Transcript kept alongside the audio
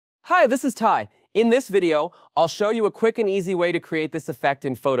Hi, this is Ty. In this video, I'll show you a quick and easy way to create this effect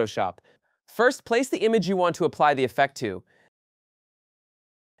in Photoshop. First, place the image you want to apply the effect to.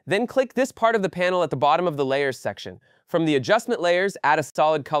 Then click this part of the panel at the bottom of the Layers section. From the Adjustment layers, add a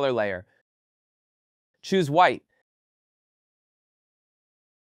solid color layer. Choose White.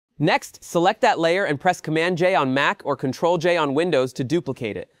 Next, select that layer and press Command-J on Mac or Control-J on Windows to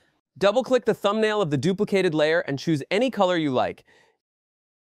duplicate it. Double-click the thumbnail of the duplicated layer and choose any color you like.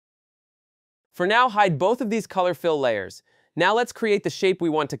 For now, hide both of these color fill layers. Now let's create the shape we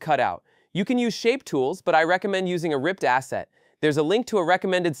want to cut out. You can use shape tools, but I recommend using a ripped asset. There's a link to a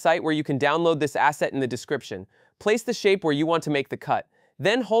recommended site where you can download this asset in the description. Place the shape where you want to make the cut.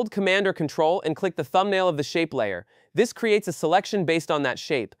 Then hold Command or Control and click the thumbnail of the shape layer. This creates a selection based on that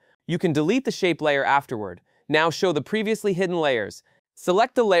shape. You can delete the shape layer afterward. Now show the previously hidden layers.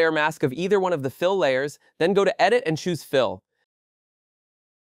 Select the layer mask of either one of the fill layers, then go to Edit and choose Fill.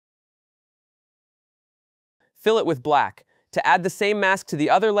 Fill it with black. To add the same mask to the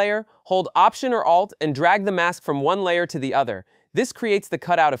other layer, hold Option or Alt and drag the mask from one layer to the other. This creates the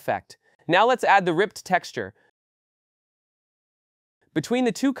cutout effect. Now let's add the ripped texture. Between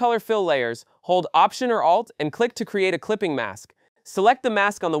the two color fill layers, hold Option or Alt and click to create a clipping mask. Select the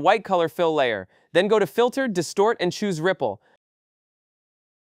mask on the white color fill layer, then go to Filter, Distort and choose Ripple.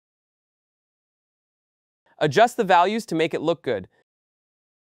 Adjust the values to make it look good.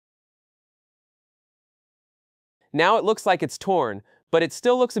 Now it looks like it's torn, but it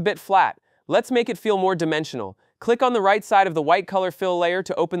still looks a bit flat. Let's make it feel more dimensional. Click on the right side of the white color fill layer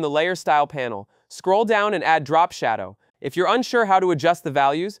to open the Layer Style panel. Scroll down and add Drop Shadow. If you're unsure how to adjust the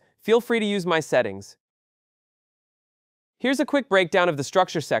values, feel free to use my settings. Here's a quick breakdown of the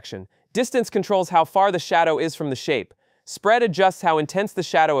structure section. Distance controls how far the shadow is from the shape. Spread adjusts how intense the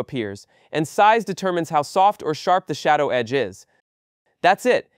shadow appears, and size determines how soft or sharp the shadow edge is. That's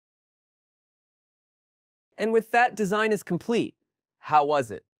it. And with that, design is complete. How was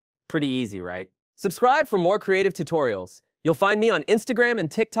it? Pretty easy, right? Subscribe for more creative tutorials. You'll find me on Instagram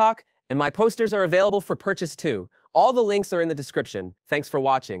and TikTok, and my posters are available for purchase too. All the links are in the description. Thanks for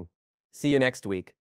watching. See you next week.